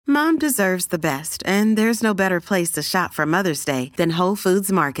Mom deserves the best, and there's no better place to shop for Mother's Day than Whole Foods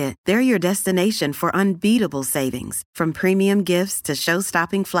Market. They're your destination for unbeatable savings, from premium gifts to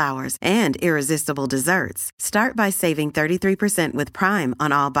show-stopping flowers and irresistible desserts. Start by saving 33% with Prime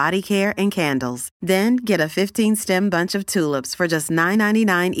on all body care and candles. Then get a 15-stem bunch of tulips for just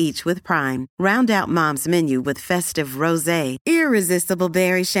 $9.99 each with Prime. Round out Mom's menu with festive rosé, irresistible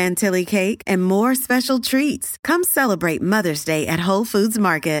berry chantilly cake, and more special treats. Come celebrate Mother's Day at Whole Foods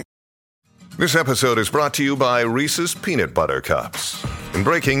Market. This episode is brought to you by Reese's Peanut Butter Cups. In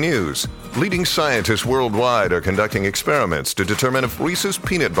breaking news, leading scientists worldwide are conducting experiments to determine if Reese's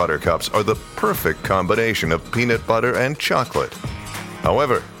Peanut Butter Cups are the perfect combination of peanut butter and chocolate.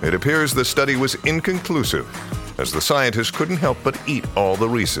 However, it appears the study was inconclusive, as the scientists couldn't help but eat all the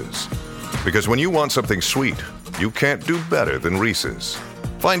Reese's. Because when you want something sweet, you can't do better than Reese's.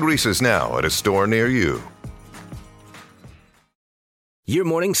 Find Reese's now at a store near you. Your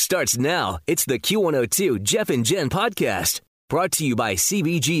morning starts now. It's the Q102 Jeff and Jen podcast, brought to you by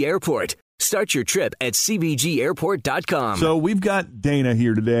CBG Airport. Start your trip at CBGAirport.com. So we've got Dana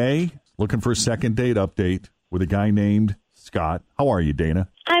here today, looking for a second date update with a guy named Scott. How are you, Dana?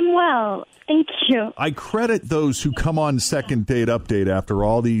 I'm well. Thank you. I credit those who come on second date update after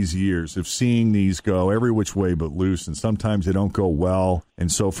all these years of seeing these go every which way but loose, and sometimes they don't go well.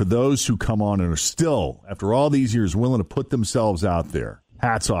 And so for those who come on and are still, after all these years, willing to put themselves out there,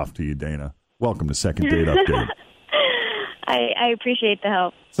 hats off to you, Dana. Welcome to Second Date Update. I appreciate the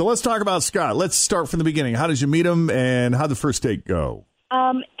help. So let's talk about Scott. Let's start from the beginning. How did you meet him, and how'd the first date go?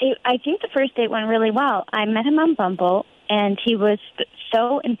 I think the first date went really well. I met him on Bumble, and he was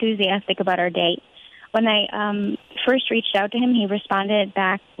so enthusiastic about our date. When I first reached out to him, he responded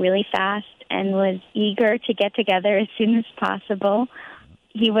back really fast and was eager to get together as soon as possible.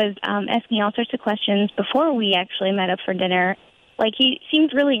 He was asking all sorts of questions before we actually met up for dinner. Like, he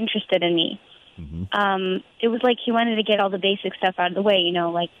seemed really interested in me. Mm-hmm. It was like he wanted to get all the basic stuff out of the way, you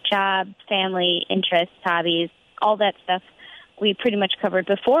know, like job, family, interests, hobbies, all that stuff we pretty much covered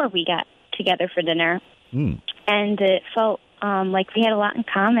before we got together for dinner. And it felt like we had a lot in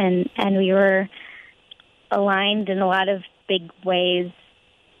common, and we were aligned in a lot of big ways,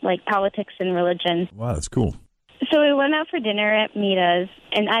 like politics and religion. Wow, that's cool. So we went out for dinner at Mita's,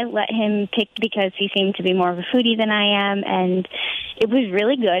 and I let him pick because he seemed to be more of a foodie than I am, and it was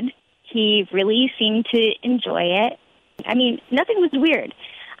really good. He really seemed to enjoy it. I mean, nothing was weird.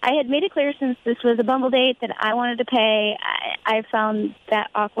 I had made it clear since this was a Bumble date that I wanted to pay. I found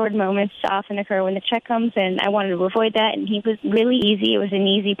that awkward moments often occur when the check comes, and I wanted to avoid that, and he was really easy. It was an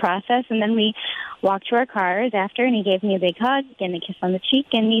easy process, and then we walked to our cars after, and he gave me a big hug and a kiss on the cheek,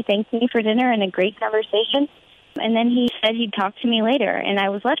 and he thanked me for dinner and a great conversation. And then he said he'd talk to me later, and I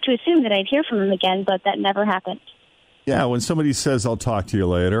was left to assume that I'd hear from him again, but that never happened. Yeah, when somebody says, I'll talk to you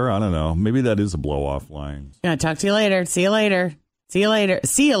later, I don't know. Maybe that is a blow-off line. Yeah, talk to you later. See you later. See you later.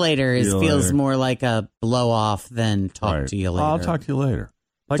 See you later feels more like a blow-off than talk to you later. I'll talk to you later.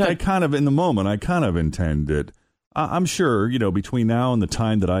 Like, I kind of, in the moment, I kind of intend it. I'm sure, you know, between now and the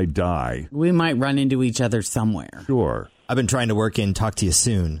time that I die, we might run into each other somewhere. Sure. I've been trying to work in talk to you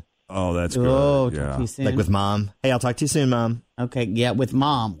soon. Oh, that's good. Oh, yeah. talk to you soon. Like with Mom. Hey, I'll talk to you soon, Mom. Okay, yeah, with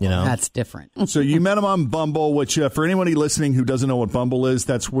Mom. You know? That's different. So you met him on Bumble, which for anybody listening who doesn't know what Bumble is,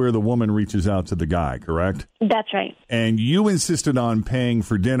 that's where the woman reaches out to the guy, correct? That's right. And you insisted on paying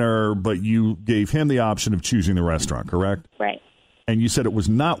for dinner, but you gave him the option of choosing the restaurant, correct? Right. And you said it was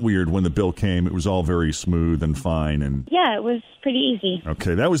not weird when the bill came. It was all very smooth and fine. And yeah, it was pretty easy.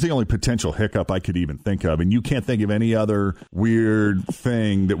 Okay, that was the only potential hiccup I could even think of. And you can't think of any other weird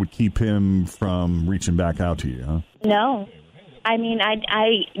thing that would keep him from reaching back out to you, huh? No. I mean,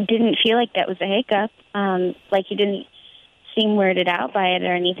 I didn't feel like that was a hiccup. Like he didn't seem weirded out by it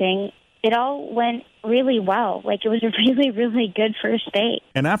or anything. It all went really well. Like, it was a really, really good first date.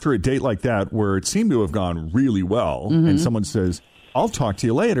 And after a date like that, where it seemed to have gone really well, and someone says, I'll talk to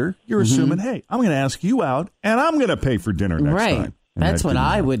you later, you're assuming, hey, I'm going to ask you out, and I'm going to pay for dinner next time. And that's what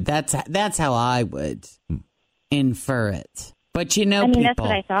I would, that's how I would infer it. But you know, people, that's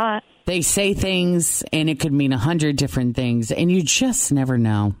what I thought. They say things, and it could mean 100 different things, and you just never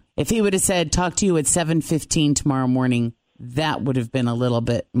know. If he would have said, talk to you at 7:15 tomorrow morning, that would have been a little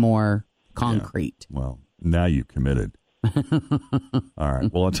bit more concrete. Yeah. Well, now you committed. All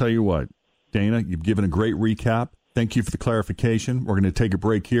right. Well, I'll tell you what, Dana, you've given a great recap. Thank you for the clarification. We're going to take a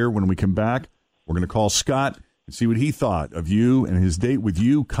break here. When we come back, we're going to call Scott and see what he thought of you and his date with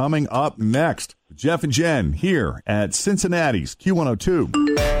you coming up next. Jeff and Jen here at Cincinnati's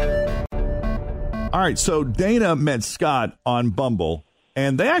Q102. All right, so Dana met Scott on Bumble,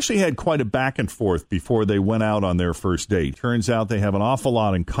 And they actually had quite a back and forth before they went out on their first date. Turns out they have an awful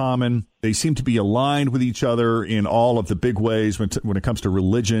lot in common. They seem to be aligned with each other in all of the big ways when it comes to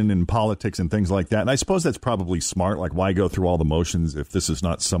religion and politics and things like that. And I suppose that's probably smart. Like, why go through all the motions if this is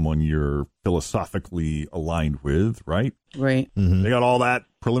not someone you're philosophically aligned with, right? Right. They got all that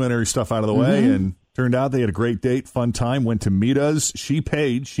preliminary stuff out of the way, and turned out they had a great date, fun time, went to Mita's. She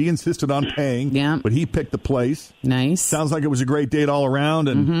paid. She insisted on paying, but he picked the place. Nice. Sounds like it was a great date all around.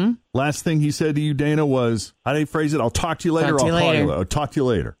 And last thing he said to you, Dana, was, how do you phrase it? I'll talk to you later. I'll talk to you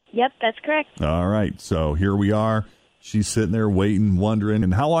later. Yep, that's correct. All right. So here we are. She's sitting there waiting, wondering.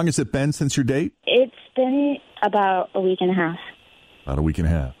 And how long has it been since your date? It's been about a week and a half. About a week and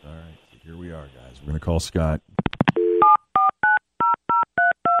a half. All right. So here we are, guys. We're going to call Scott.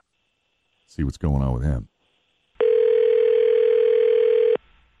 See what's going on with him.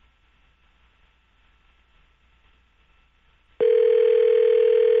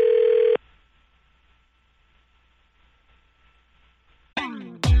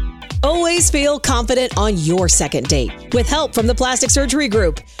 Always feel confident on your second date. With help from the Plastic Surgery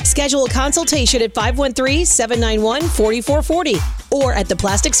Group. Schedule a consultation at 513-791-4440 or at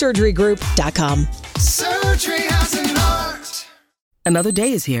theplasticsurgerygroup.com. Surgery has an art. Another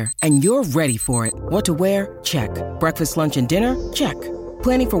day is here, and you're ready for it. What to wear? Check. Breakfast, lunch, and dinner? Check.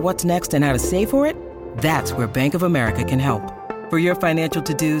 Planning for what's next and how to save for it? That's where Bank of America can help. For your financial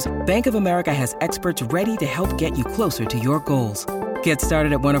to-dos, Bank of America has experts ready to help get you closer to your goals. Get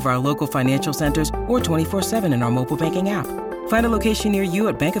started at one of our local financial centers or 24/7 in our mobile banking app. Find a location near you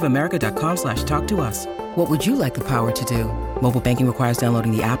at bankofamerica.com/talktous. What would you like the power to do? Mobile banking requires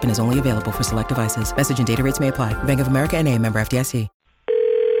downloading the app and is only available for select devices. Message and data rates may apply. Bank of America N.A., member FDIC.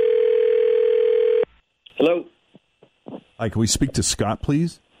 Hello. Hi, can we speak to Scott,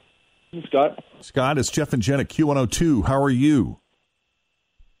 please? Scott. Scott, it's Jeff and Jen at Q102. How are you?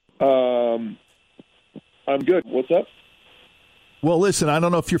 I'm good. What's up? Well, listen, I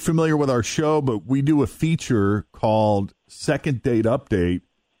don't know if you're familiar with our show, but we do a feature called Second Date Update.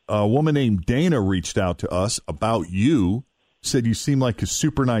 A woman named Dana reached out to us about you, said you seem like a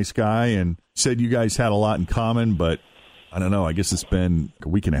super nice guy, and said you guys had a lot in common, but I don't know. I guess it's been a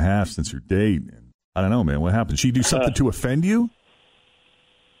week and a half since your date. And I don't know, man. What happened? Did she do something to offend you?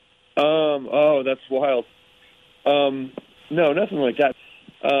 Oh, that's wild. No, nothing like that.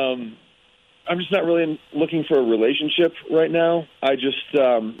 I'm just not really looking for a relationship right now. I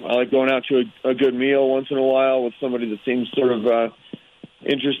like going out to a good meal once in a while with somebody that seems sort of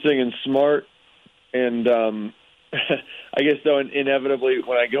interesting and smart. And I guess, though, inevitably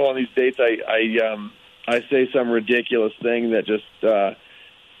when I go on these dates, I say some ridiculous thing that just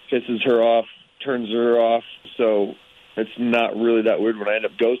pisses her off, turns her off. So it's not really that weird when I end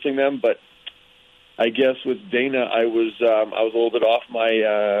up ghosting them. But I guess with Dana, I was a little bit off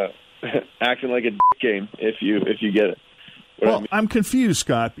my acting like a game, if you get it. Well, I mean? I'm confused,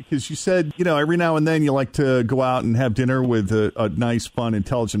 Scott, because you said, every now and then you like to go out and have dinner with a nice, fun,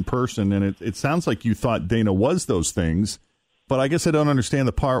 intelligent person, and it sounds like you thought Dana was those things, but I guess I don't understand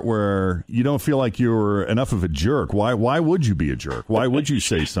the part where you don't feel like you're enough of a jerk. Why would you be a jerk? Why would you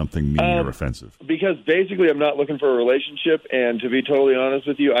say something mean or offensive? Because basically I'm not looking for a relationship, and to be totally honest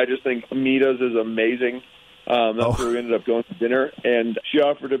with you, I just think Mita's is amazing. That's where we ended up going to dinner, and she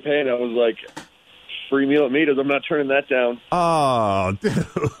offered to pay, and I was like, free meal at Mita's. I'm not turning that down. Oh,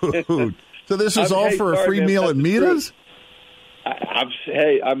 dude. So this is all for a free meal at Mita's? I'm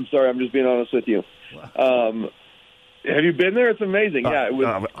sorry. I'm just being honest with you. Have you been there? It's amazing. Yeah, it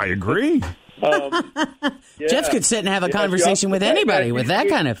was, I agree. Yeah. Jeff could sit and have a conversation with anybody with that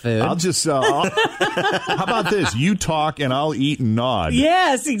kind of food. I'll just, how about this? You talk and I'll eat and nod.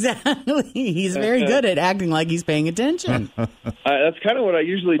 Yes, exactly. He's very good at acting like he's paying attention. That's kind of what I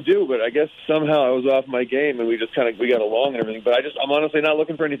usually do, but I guess somehow I was off my game and we got along and everything. But I'm honestly not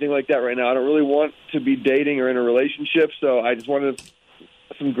looking for anything like that right now. I don't really want to be dating or in a relationship, so I just wanted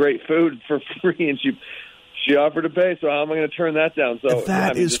some great food for free, and she offered to pay, so how am I going to turn that down? So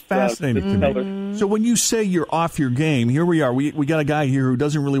that is fascinating to me. So when you say you're off your game, here we are. We got a guy here who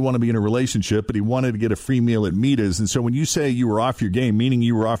doesn't really want to be in a relationship, but he wanted to get a free meal at Mita's. And so when you say you were off your game, meaning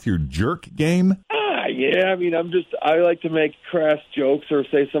you were off your jerk game? Yeah, I mean, I like to make crass jokes or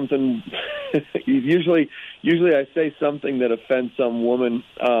say something. Usually I say something that offends some woman.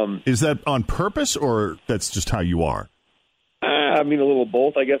 Is that on purpose, or that's just how you are? I mean, a little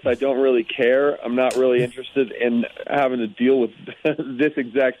both. I guess I don't really care. I'm not really interested in having to deal with this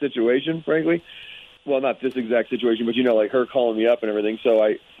exact situation, frankly. Well, not this exact situation, but, like her calling me up and everything. So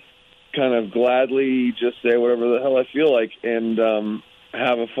I kind of gladly just say whatever the hell I feel like and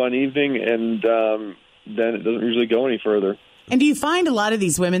have a fun evening, and then it doesn't usually go any further. And do you find a lot of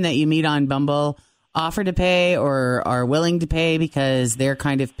these women that you meet on Bumble offer to pay or are willing to pay because they're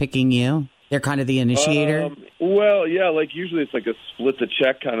kind of picking you? They're kind of the initiator? Well, yeah, like usually it's like a split the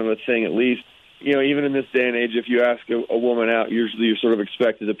check kind of a thing at least. You know, even in this day and age, if you ask a woman out, usually you're sort of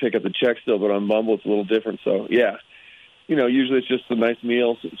expected to pick up the check still, but on Bumble it's a little different. So, yeah, you know, usually it's just a nice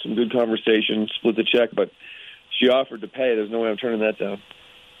meal, some good conversation, split the check, but she offered to pay. There's no way I'm turning that down.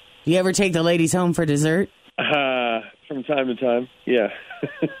 Do you ever take the ladies home for dessert? From time to time, yeah.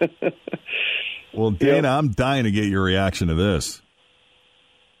 Well, Dana, I'm dying to get your reaction to this.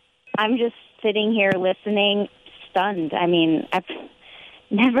 I'm just sitting here listening, stunned. I mean, I've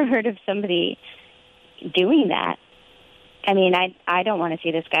never heard of somebody doing that. I mean, I don't want to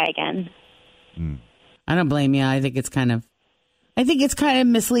see this guy again. I don't blame you. I think it's kind of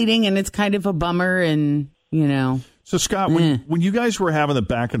misleading, and it's kind of a bummer, and, you know. So, Scott, when you guys were having the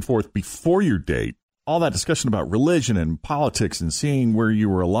back and forth before your date, all that discussion about religion and politics and seeing where you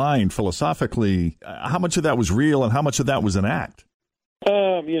were aligned philosophically, how much of that was real and how much of that was an act?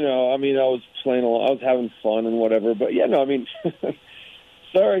 You know, I mean, I was playing along, I was having fun and whatever, but yeah, no, I mean,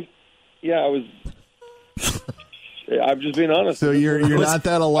 sorry. Yeah, I'm just being honest. So you're not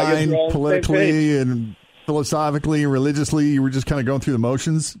that aligned politically and philosophically, religiously, you were just kind of going through the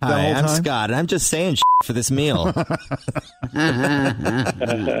motions that Hi, whole time? I'm Scott, and I'm just saying for this meal. I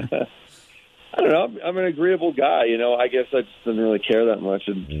don't know. I'm an agreeable guy, you know. I guess I just didn't really care that much.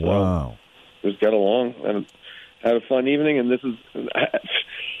 And wow. Just got along and had a fun evening, and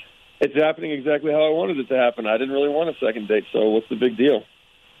it's happening exactly how I wanted it to happen. I didn't really want a second date, so what's the big deal?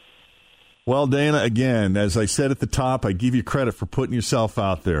 Well, Dana, again, as I said at the top, I give you credit for putting yourself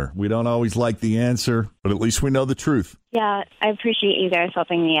out there. We don't always like the answer, but at least we know the truth. Yeah, I appreciate you guys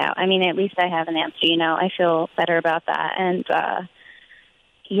helping me out. I mean, at least I have an answer, you know. I feel better about that. And,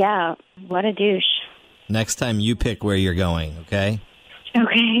 yeah, what a douche. Next time you pick where you're going, okay?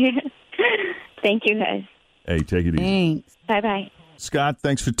 Okay. Thank you, guys. Hey, take it easy. Thanks. Bye-bye. Scott,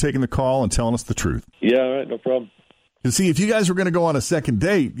 thanks for taking the call and telling us the truth. Yeah, all right, no problem. You see, if you guys were going to go on a second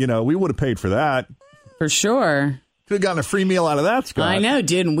date, you know, we would have paid for that. For sure. Could have gotten a free meal out of that, Scott. I know,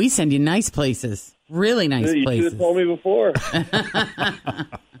 dude, and we send you nice places. Really nice You places. should have told me before.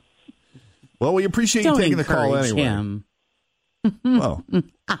 Well, we appreciate you taking the call anyway. Him. Well,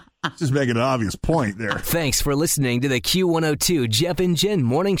 just making an obvious point there. Thanks for listening to the Q102 Jeff and Jen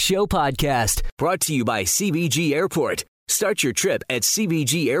Morning Show podcast, brought to you by CBG Airport. Start your trip at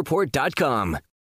CBGAirport.com.